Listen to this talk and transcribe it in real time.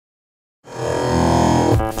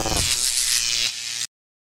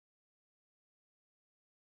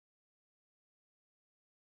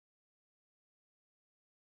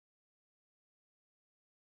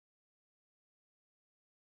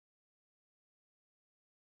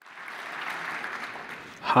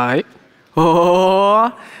Hi.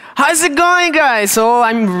 Oh, how's it going, guys? So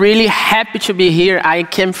I'm really happy to be here. I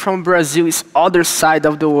came from Brazil, it's other side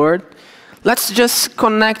of the world. Let's just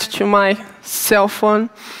connect to my cell phone.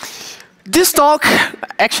 This talk,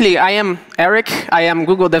 actually, I am Eric. I am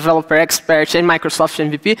Google Developer Expert and Microsoft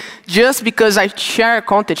MVP. Just because I share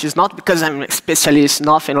content, it's not because I'm a specialist,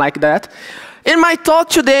 nothing like that. In my talk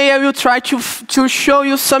today, I will try to show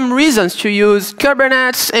you some reasons to use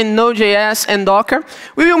Kubernetes and Node.js and Docker.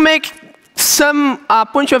 We will make some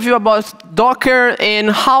point of view about Docker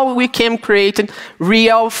and how we can create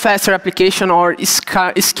real faster application or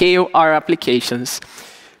scale our applications.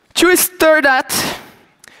 To start that,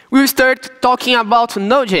 we will start talking about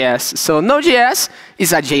Node.js. So Node.js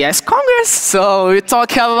is a JS Kongress, so we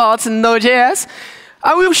talk about Node.js.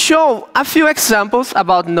 I will show a few examples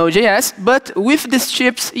about Node.js, but with these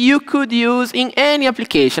tips you could use in any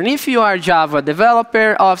application. If you are a Java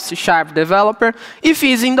developer or C# developer, if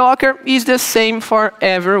it's in Docker, it's the same for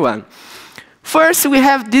everyone. First, we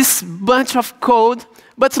have this bunch of code,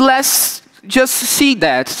 but let's just see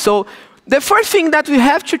that. So the first thing that we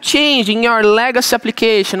have to change in our legacy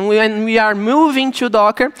application when we are moving to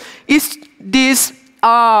Docker is these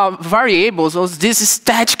variables, or these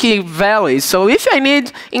static values. So if I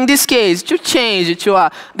need, in this case, to change to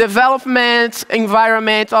a development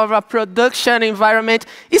environment or a production environment,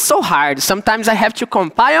 it's so hard. Sometimes I have to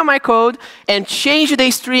compile my code and change the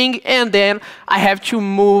string, and then I have to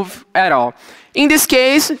move at all. In this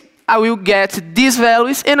case, I will get these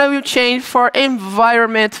values, and I will change for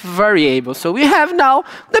environment variable. So we have now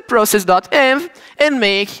the process.env and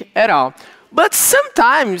make it all. But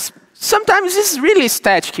sometimes it's really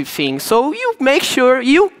static thing. So you make sure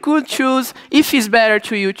you could choose if it's better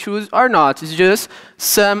to you choose or not. It's just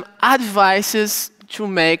some advices to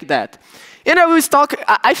make that. And I will talk,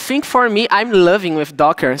 I think for me, I'm loving with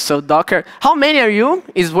Docker. So Docker, how many of you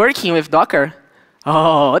is working with Docker?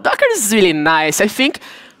 Oh, Docker is really nice. I think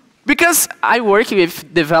because I work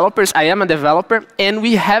with developers, I am a developer, and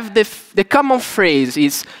we have the common phrase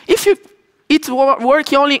is, it's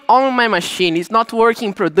working only on my machine. It's not working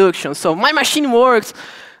in production. So my machine works.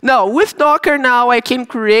 No, with Docker now, I can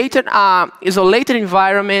create an isolated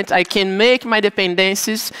environment. I can make my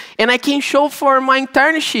dependencies. And I can show for my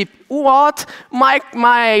internship what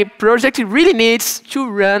my project really needs to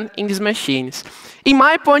run in these machines. In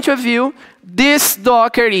my point of view, this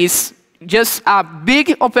Docker is just a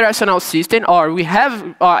big operational system, or we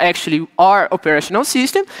have actually our operational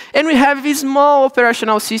system, and we have a small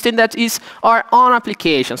operational system that is our own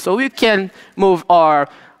application. So we can move our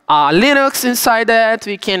Linux inside that,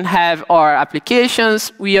 we can have our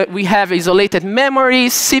applications, we have isolated memory,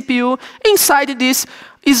 CPU, inside this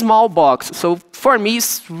small box. So for me,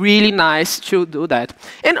 it's really nice to do that.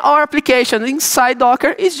 And our application inside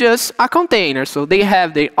Docker is just a container. So they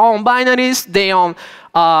have their own binaries, their own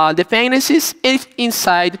dependencies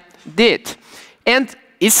inside it. And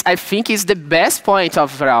I think it's the best point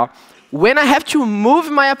of it all. When I have to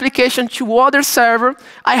move my application to other server,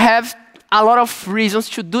 I have a lot of reasons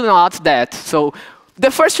to do not that. So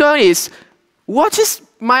the first one is, what is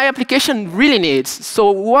my application really needs?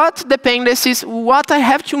 So what dependencies, what I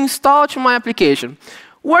have to install to my application?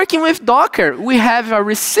 Working with Docker, we have a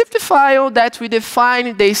receipt file that we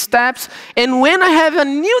define the steps, and when I have a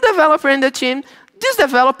new developer in the team, this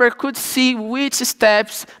developer could see which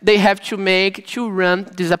steps they have to make to run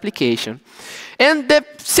this application. And the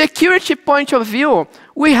security point of view,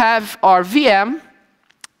 we have our VM.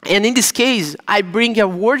 And in this case, I bring a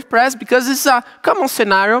WordPress because it's a common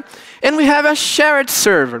scenario. And we have a shared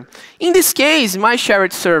server. In this case, my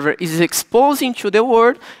shared server is exposing to the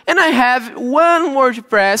world. And I have one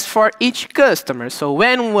WordPress for each customer. So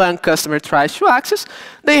when one customer tries to access,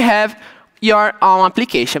 they have your own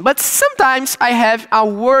application. But sometimes I have a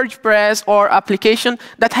WordPress or application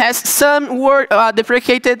that has some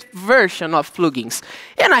deprecated version of plugins.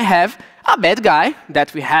 And I have a bad guy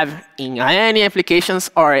that we have in any applications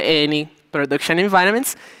or any production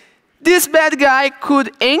environments. This bad guy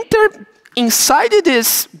could enter inside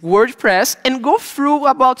this WordPress and go through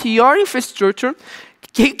about your infrastructure.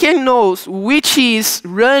 He can know which is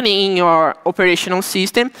running in your operational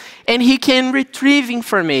system, and he can retrieve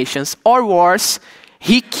information. Or worse,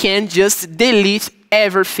 he can just delete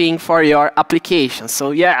everything for your application.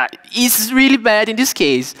 So yeah, it's really bad in this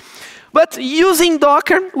case. But using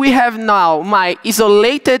Docker, we have now my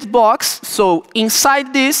isolated box. So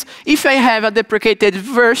inside this, if I have a deprecated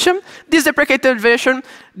version,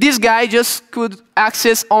 this guy just could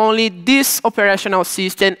access only this operational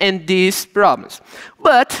system and these problems.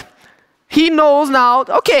 But he knows now,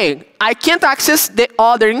 okay, I can't access the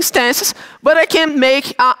other instances, but I can make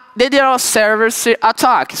the DDoS servers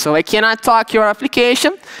attack. So I can attack your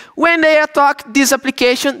application. When they attack this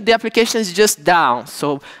application, the application is just down.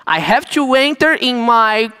 So I have to enter in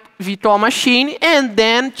my virtual machine and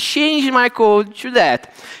then change my code to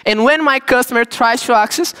that. And when my customer tries to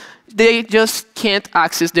access, they just can't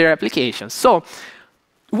access their application. So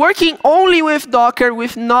working only with Docker,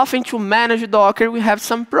 with nothing to manage Docker, we have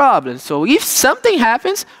some problems. So if something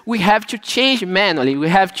happens, we have to change manually. We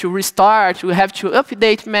have to restart. We have to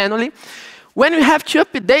update manually. When we have to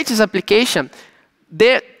update this application,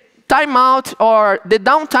 the timeout or the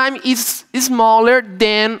downtime is smaller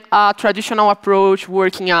than a traditional approach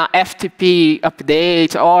working on FTP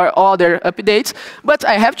update or other updates. But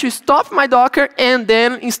I have to stop my Docker and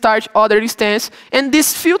then start other instance. And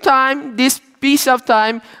this piece of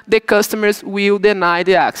time, the customers will deny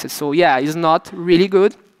the access. So yeah, it's not really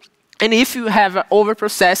good. And if you have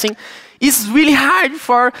overprocessing, it's really hard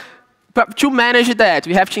to manage that.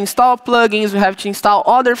 We have to install plugins, we have to install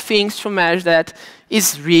other things to manage that.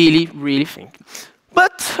 It's really, really thin.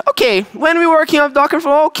 But okay, when we're working on Docker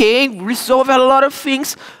Flow, okay, resolve a lot of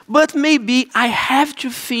things, but maybe I have to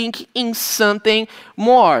think in something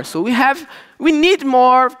more. So we need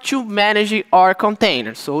more to manage our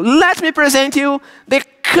containers. So let me present you the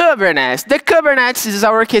Kubernetes. The Kubernetes is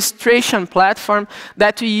our orchestration platform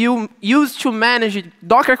that we use to manage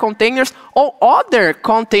Docker containers or other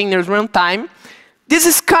containers runtime. This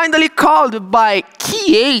is kindly called by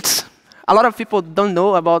key 8. A lot of people don't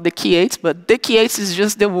know about the key 8, but the key 8 is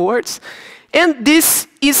just the words. And this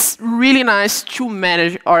is really nice to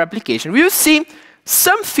manage our application. We will see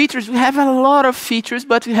some features. We have a lot of features,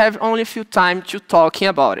 but we have only a few time to talking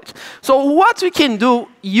about it. So what we can do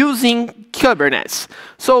using Kubernetes.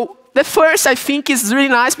 So the first, I think, is really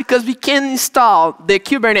nice because we can install the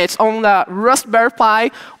Kubernetes on the Raspberry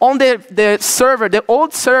Pi, on the server, the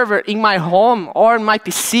old server in my home or my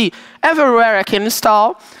PC, everywhere I can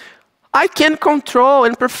install. I can control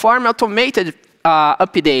and perform automated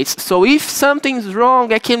updates. So if something's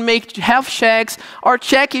wrong, I can make health checks or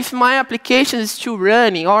check if my application is still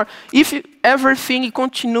running or if everything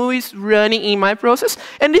continues running in my process.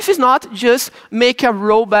 And if it's not, just make a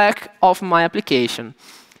rollback of my application.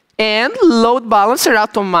 And load balancer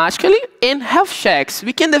automatically and health checks.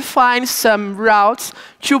 We can define some routes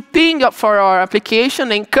to ping up for our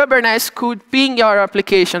application, and Kubernetes could ping our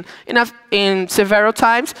application in several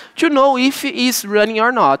times to know if it is running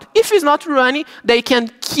or not. If it's not running, they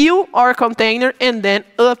can kill our container and then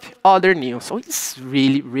up other new. So it's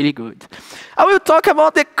really, really good. I will talk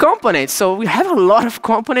about the components. So we have a lot of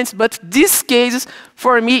components, but these cases,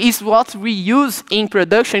 for me, is what we use in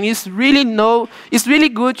production. It's really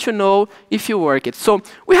good to know if you work it. So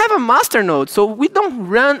we have a master node. So we don't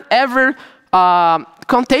run ever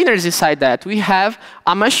containers inside that. We have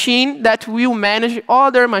a machine that will manage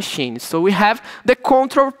other machines. So we have the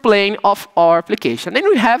control plane of our application. Then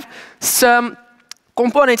we have some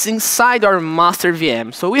components inside our master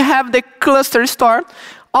VM. So we have the cluster store.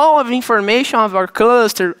 All of the information of our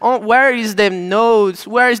cluster, where is the nodes,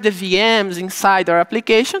 where is the VMs inside our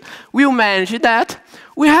application, we'll manage that.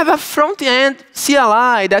 We have a front-end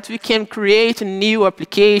CLI that we can create new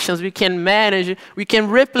applications, we can manage, we can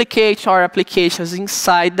replicate our applications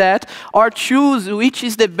inside that, or choose which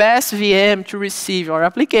is the best VM to receive our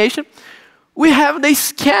application. We have the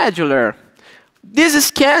scheduler. This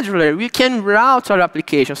scheduler, we can route our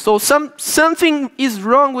application. So something is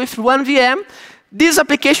wrong with one VM, this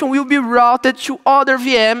application will be routed to other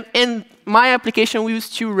VM, and my application will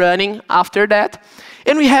still running after that.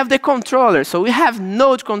 And we have the controller. So we have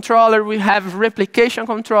node controller, we have replication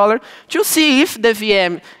controller to see if the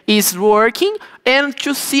VM is working and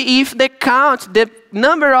to see if the count, the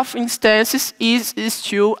number of instances is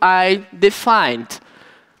still defined.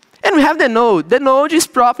 And we have the node. The node is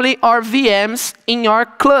properly our VMs in our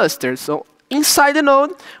cluster. So inside the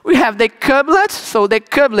node, we have the kubelet. So the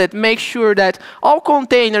kubelet makes sure that all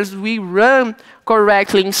containers we run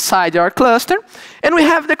correctly inside our cluster. And we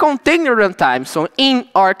have the container runtime. So in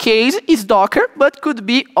our case, it's Docker, but could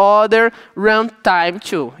be other runtime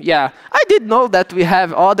too. Yeah, I did know that we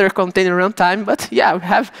have other container runtime, but yeah, we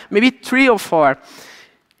have maybe 3 or 4.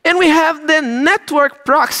 And we have the network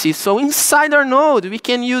proxy. So inside our node, we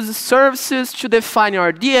can use services to define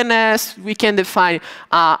our DNS. We can define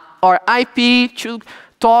our IP to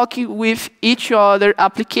talk with each other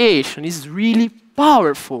application. It's really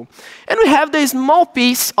powerful. And we have the small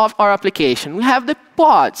piece of our application. We have the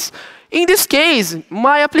pods. In this case,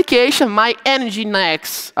 my application, my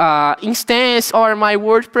Nginx instance or my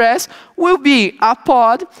WordPress will be a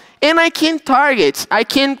pod, and I can target, I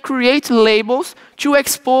can create labels to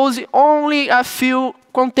expose only a few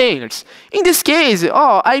containers. In this case,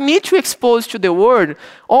 I need to expose to the world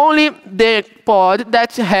only the pod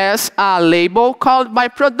that has a label called by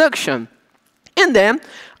production. And then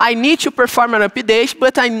I need to perform an update,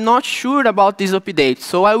 but I'm not sure about this update.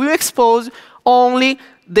 So I will expose only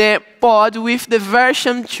the pod with the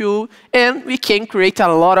version 2, and we can create a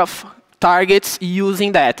lot of targets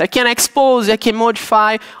using that. I can expose, I can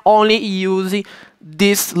modify only using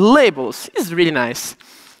these labels. It's really nice.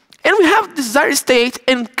 And we have desired state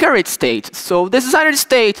and current state. So the desired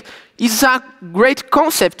state is a great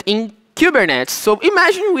concept in Kubernetes. So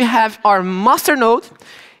imagine we have our master node.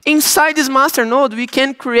 Inside this master node, we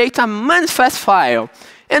can create a manifest file.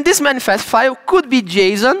 And this manifest file could be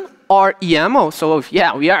JSON or YAML. So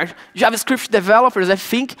yeah, we are JavaScript developers. I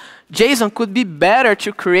think JSON could be better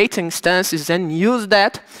to create instances and use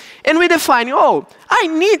that. And we define, I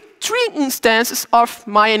need 3 instances of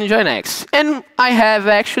my Nginx. And I have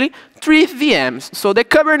actually 3 VMs. So the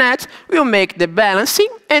Kubernetes will make the balancing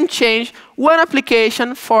and change one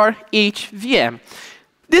application for each VM.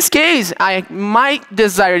 In this case, my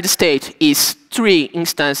desired state is 3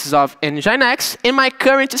 instances of Nginx, and my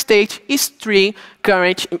current state is 3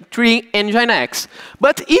 Nginx.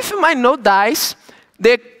 But if my node dies,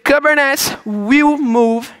 the Kubernetes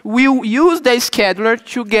will use the scheduler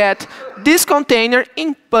to get this container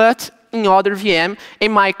input in other VM,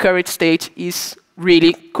 and my current state is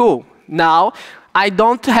really cool. Now, I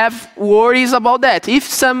don't have worries about that. If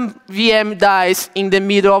some VM dies in the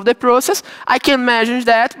middle of the process, I can manage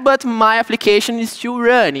that, but my application is still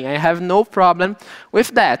running. I have no problem with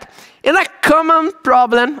that. And a common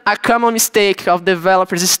problem, a common mistake of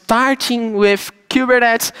developers starting with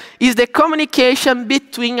Kubernetes is the communication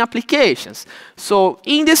between applications. So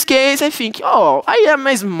in this case, I think, I am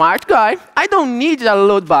a smart guy. I don't need a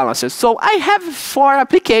load balancer. So I have 4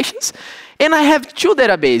 applications. And I have 2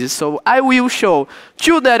 databases, so I will show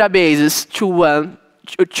 2 databases to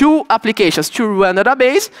 2 applications to one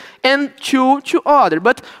database and 2 to other.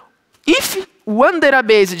 But if one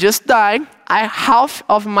database just died, half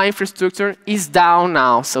of my infrastructure is down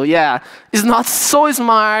now. So yeah, it's not so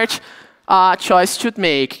smart choice to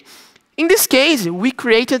make. In this case, we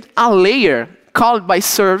created a layer called by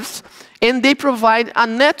service, and they provide a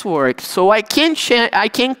network. So I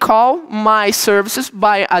can call my services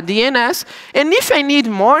by a DNS, and if I need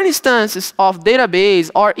more instances of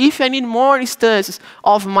database, or if I need more instances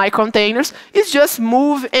of my containers, it's just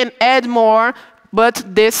move and add more, but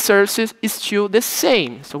the services is still the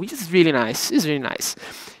same. So it's really nice. It's really nice.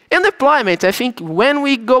 And deployment, I think when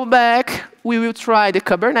we go back, we will try the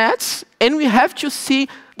Kubernetes, and we have to see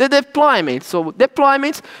the deployment. So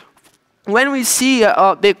deployment, when we see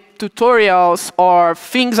the tutorials or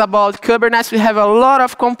things about Kubernetes, we have a lot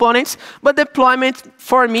of components, but deployment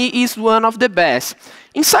for me is one of the best.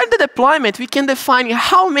 Inside the deployment, we can define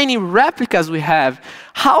how many replicas we have,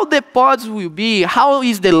 how the pods will be, how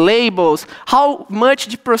is the labels, how much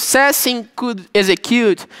the processing could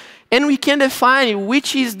execute, and we can define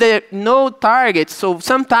which is the node target. So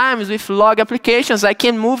sometimes with log applications, I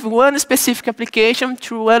can move one specific application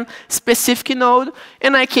to one specific node,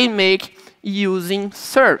 and I can make using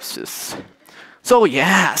services. So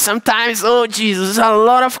yeah, sometimes, Jesus, a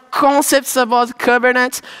lot of concepts about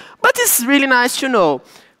Kubernetes, but it's really nice to know.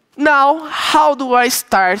 Now, how do I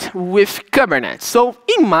start with Kubernetes? So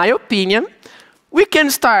in my opinion, we can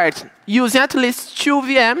start using at least 2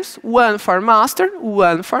 VMs, one for master,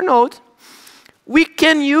 one for node. We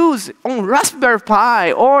can use on Raspberry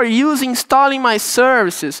Pi, or use installing my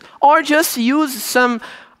services, or just use some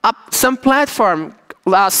platform,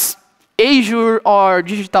 Azure or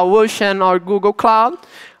DigitalOcean or Google Cloud.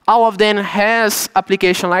 All of them has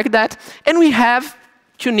application like that. And we have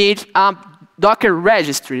to need a Docker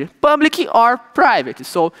registry, public or private.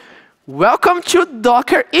 So welcome to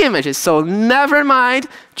Docker images. So never mind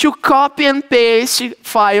to copy and paste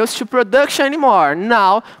files to production anymore.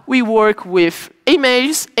 Now we work with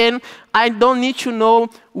images, and I don't need to know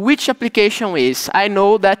which application is. I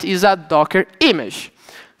know that is a Docker image.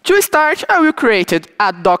 To start, I will create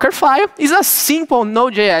a Docker file. It's a simple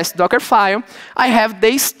Node.js Docker file. I have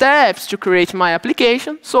the steps to create my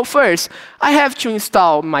application. So first, I have to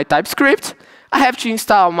install my TypeScript. I have to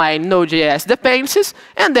install my Node.js dependencies,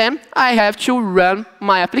 and then I have to run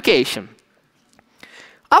my application.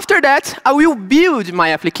 After that, I will build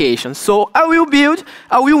my application. So I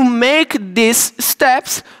will make these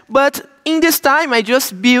steps, but in this time, I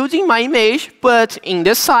just building my image, put in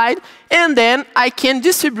the side, and then I can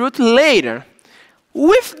distribute later.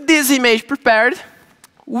 With this image prepared,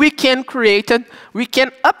 we can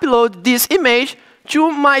upload this image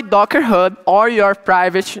to my Docker Hub or your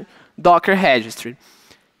private Docker registry.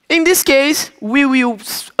 In this case, we will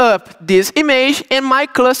up this image, and my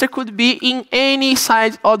cluster could be in any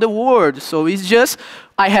side of the world. So it's just,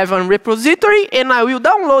 I have a repository, and I will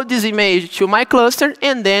download this image to my cluster,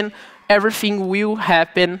 and then everything will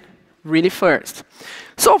happen really fast.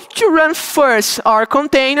 So to run first our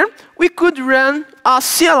container, we could run a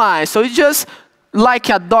CLI. So it's just like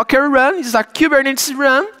a Docker run, it's a Kubernetes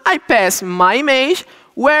run. I pass my image,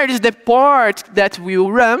 where is the port that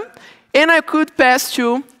will run, and I could pass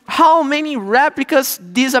to how many replicas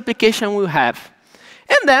this application will have.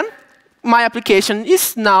 And then my application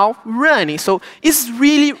is now running. So it's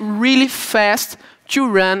really, really fast to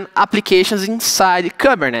run applications inside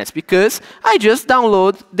Kubernetes because I just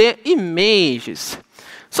download the images.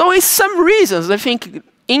 So it's some reasons, I think,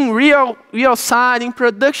 in real side, in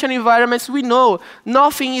production environments, we know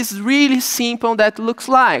nothing is really simple that looks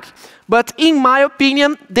like. But in my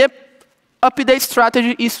opinion, the update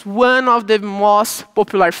strategy is one of the most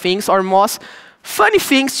popular things or most funny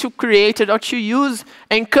things to create or to use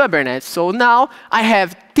in Kubernetes. So now I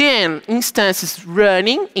have 10 instances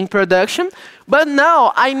running in production, but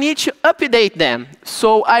now I need to update them.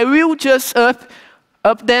 So I will just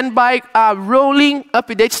up them by a rolling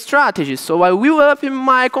update strategy. So I will up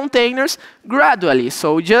my containers gradually.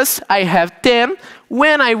 So just I have 10.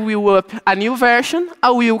 When I will up a new version, I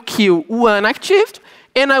will kill one active,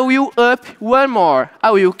 and I will up one more.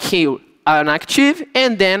 I will kill an active,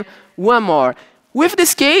 and then one more. With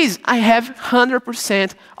this case, I have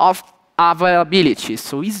 100% of availability.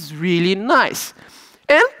 So it's really nice.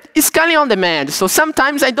 And scaling on demand. So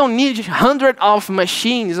sometimes I don't need hundreds of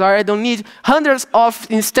machines, or I don't need hundreds of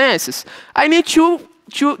instances. I need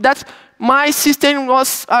that my system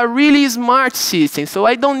was a really smart system, so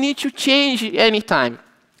I don't need to change anytime.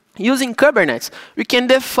 Using Kubernetes, we can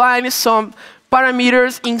define some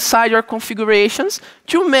parameters inside your configurations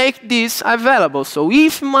to make this available. So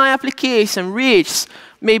if my application reaches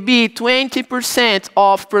maybe 20%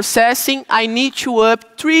 of processing, I need to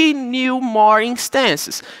up 3 more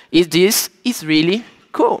instances. This is really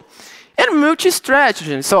cool. And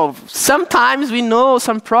multi-strategy. So sometimes we know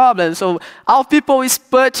some problems. So our people is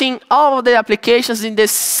putting all of the applications in the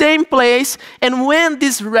same place, and when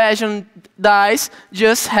this region dies,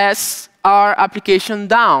 just has our application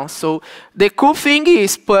down. So the cool thing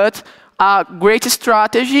is put a great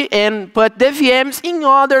strategy and put the VMs in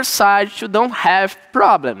other sides to don't have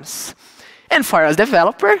problems. And for us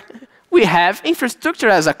developer, we have infrastructure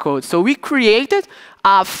as a code. So we created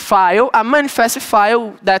a file, a manifest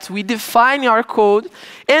file that we define our code.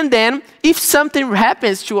 And then if something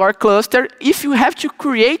happens to our cluster, if you have to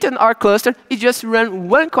create our cluster, you just run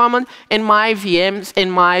one command and my VMs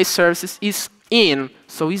and my services is in.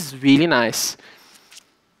 So it's really nice.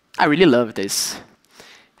 I really love this.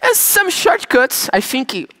 And some shortcuts, I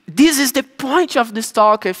think this is the point of this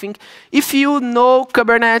talk. I think if you know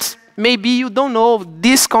Kubernetes, maybe you don't know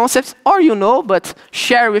these concepts, or you know, but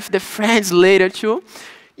share with the friends later too.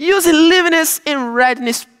 Use liveness and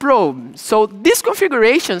readiness probe. So these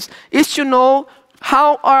configurations is to know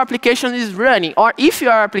how our application is running, or if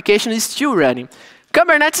your application is still running.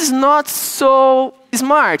 Kubernetes is not so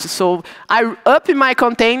smart, so I up my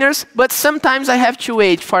containers, but sometimes I have to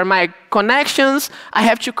wait for my connections, I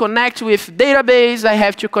have to connect with database, I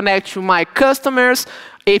have to connect to my customers,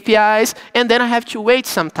 APIs, and then I have to wait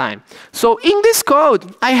some time. So in this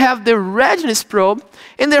code, I have the readiness probe,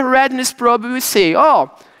 and the readiness probe will say, oh,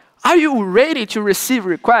 are you ready to receive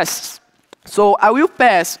requests? So I will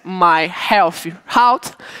pass my health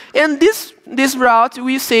route, and this route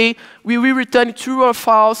will say, we will return true or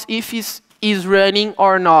false if it is running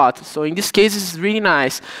or not. So in this case, it's really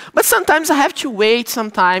nice. But sometimes I have to wait some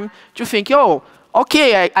time to think, oh,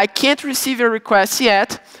 okay, I can't receive a request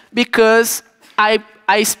yet because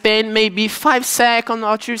I spend maybe 5 seconds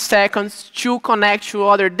or 2 seconds to connect to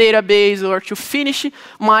other database or to finish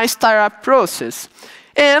my startup process.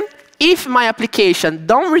 And if my application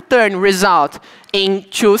don't return result in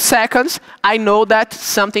 2 seconds, I know that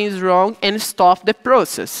something is wrong and stop the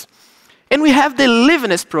process. And we have the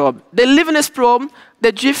liveness probe. The liveness probe,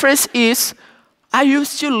 the difference is, I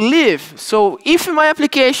used to live. So if my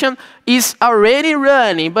application is already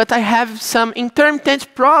running, but I have some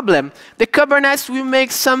intermittent problem, the Kubernetes will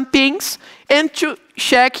make some pings and to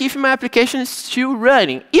check if my application is still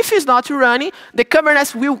running. If it's not running, the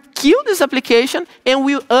Kubernetes will kill this application and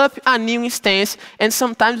will up a new instance. And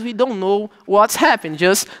sometimes we don't know what's happened,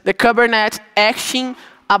 just the Kubernetes acting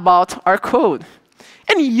about our code.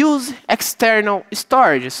 And use external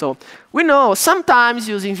storage. So we know sometimes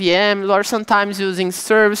using VMs or sometimes using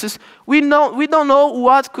services, we don't know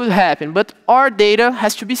what could happen, but our data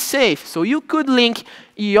has to be safe. So you could link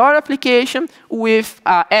your application with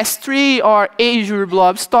S3 or Azure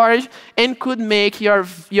Blob Storage and could make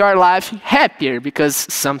your life happier because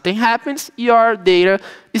something happens, your data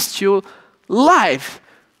is still live.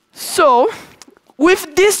 So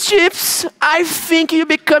with these tips, I think you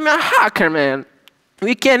become a hacker, man.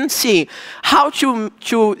 We can see how to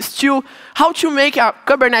make a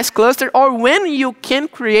Kubernetes cluster, or when you can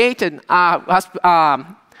create a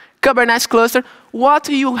Kubernetes cluster, what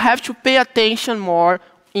you have to pay attention more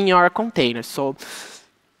in your containers. So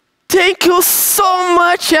thank you so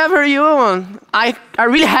much, everyone. I'm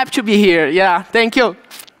really happy to be here. Yeah, thank you.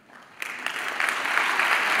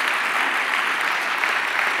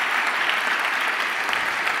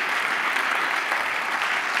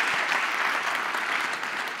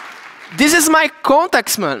 This is my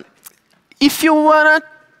contacts, man. If you wanna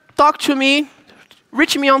talk to me,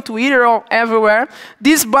 reach me on Twitter or everywhere.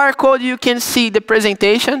 This barcode, you can see the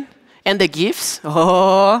presentation and the GIFs.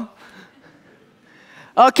 Oh.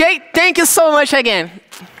 Okay, thank you so much again.